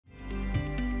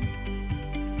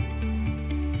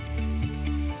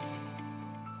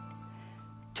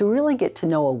To really get to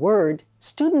know a word,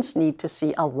 students need to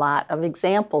see a lot of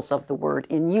examples of the word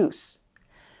in use.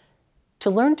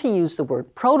 To learn to use the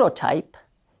word prototype,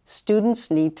 students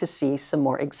need to see some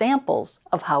more examples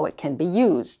of how it can be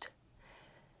used.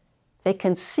 They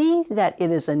can see that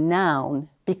it is a noun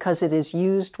because it is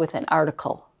used with an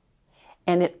article,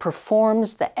 and it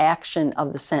performs the action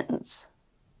of the sentence.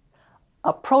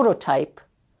 A prototype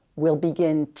will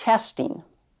begin testing.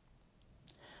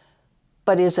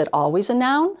 But is it always a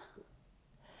noun?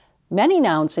 Many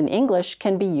nouns in English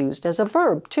can be used as a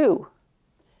verb too.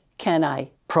 Can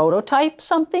I prototype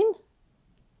something?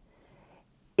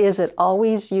 Is it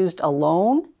always used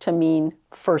alone to mean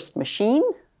first machine?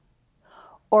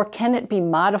 Or can it be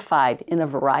modified in a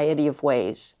variety of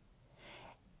ways?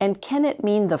 And can it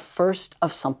mean the first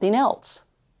of something else?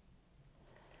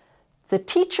 The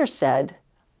teacher said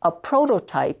a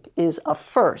prototype is a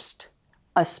first,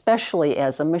 especially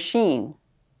as a machine.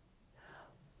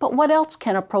 But what else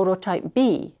can a prototype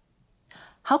be?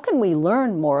 How can we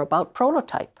learn more about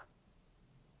prototype?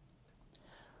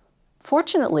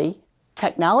 Fortunately,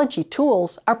 technology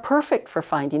tools are perfect for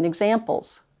finding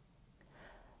examples.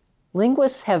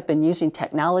 Linguists have been using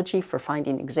technology for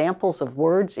finding examples of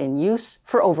words in use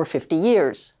for over 50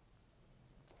 years.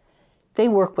 They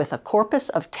work with a corpus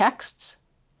of texts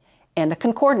and a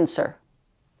concordancer.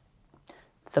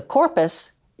 The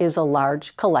corpus is a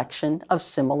large collection of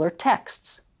similar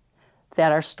texts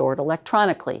that are stored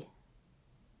electronically.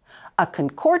 A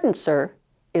concordancer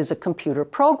is a computer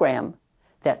program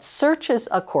that searches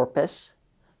a corpus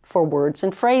for words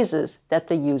and phrases that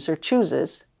the user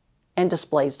chooses and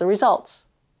displays the results.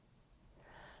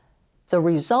 The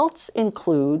results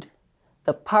include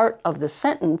the part of the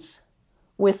sentence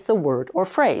with the word or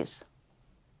phrase.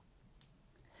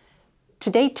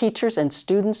 Today, teachers and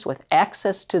students with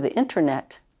access to the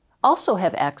internet also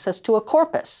have access to a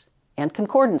corpus and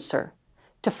concordancer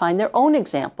to find their own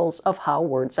examples of how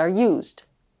words are used.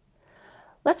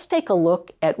 Let's take a look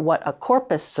at what a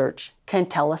corpus search can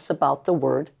tell us about the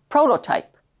word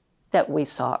prototype that we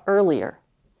saw earlier.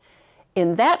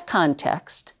 In that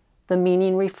context, the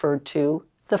meaning referred to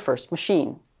the first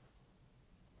machine.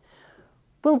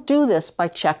 We'll do this by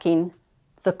checking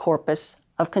the corpus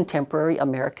of Contemporary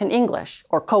American English,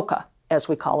 or COCA, as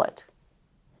we call it.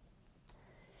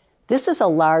 This is a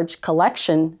large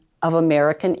collection of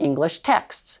American English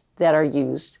texts that are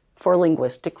used for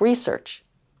linguistic research.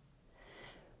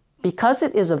 Because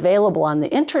it is available on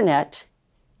the internet,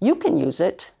 you can use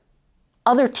it,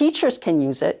 other teachers can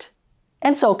use it,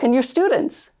 and so can your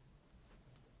students.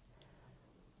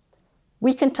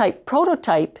 We can type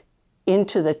prototype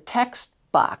into the text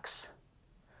box.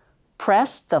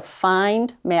 Press the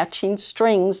Find Matching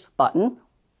Strings button.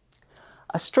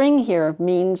 A string here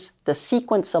means the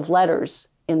sequence of letters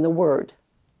in the word.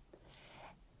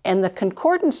 And the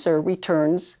concordancer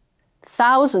returns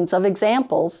thousands of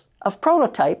examples of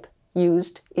prototype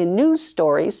used in news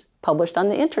stories published on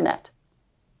the internet.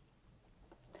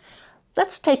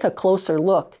 Let's take a closer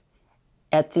look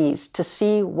at these to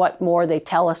see what more they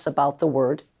tell us about the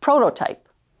word prototype.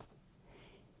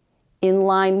 In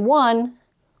line 1,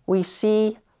 we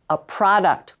see a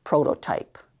product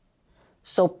prototype.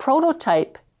 So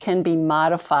prototype can be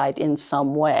modified in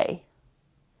some way.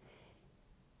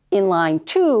 In line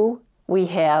 2, we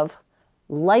have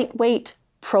lightweight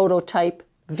prototype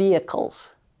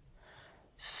vehicles.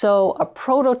 So a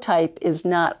prototype is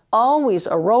not always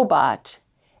a robot,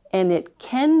 and it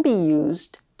can be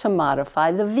used to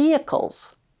modify the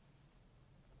vehicles.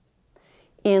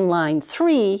 In line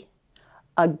 3,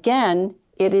 again,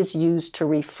 it is used to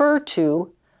refer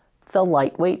to the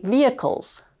lightweight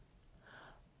vehicles.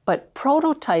 But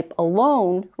prototype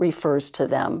alone refers to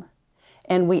them,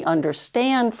 and we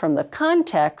understand from the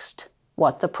context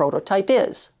what the prototype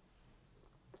is.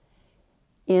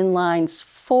 In lines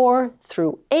 4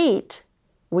 through 8,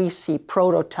 we see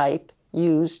prototype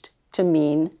used to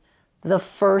mean the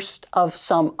first of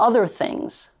some other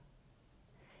things.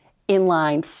 In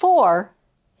line 4,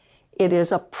 it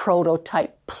is a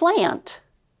prototype plant,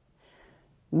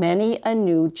 many a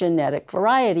new genetic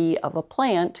variety of a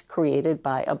plant created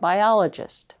by a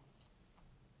biologist.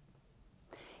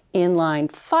 In line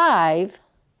 5,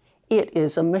 it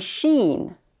is a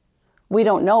machine. We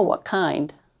don't know what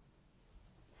kind.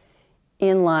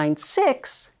 In line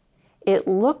 6, it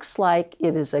looks like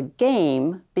it is a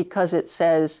game because it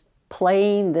says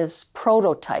playing this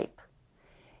prototype.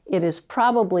 It is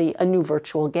probably a new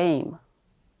virtual game.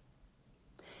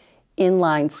 In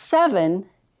line 7,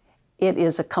 it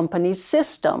is a company's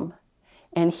system.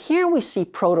 And here we see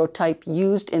prototype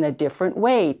used in a different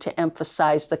way to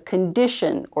emphasize the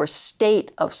condition or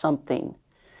state of something.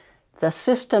 The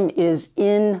system is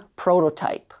in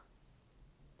prototype.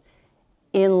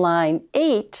 In line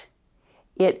 8,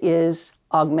 it is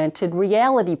augmented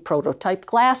reality prototype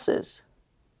glasses.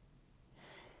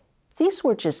 These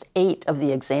were just 8 of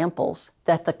the examples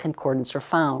that the Concordancer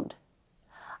found.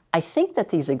 I think that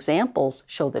these examples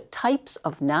show the types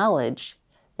of knowledge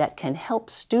that can help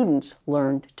students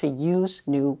learn to use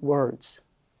new words.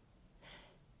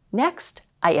 Next,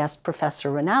 I asked Professor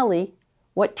Ranalli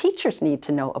what teachers need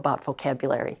to know about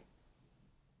vocabulary.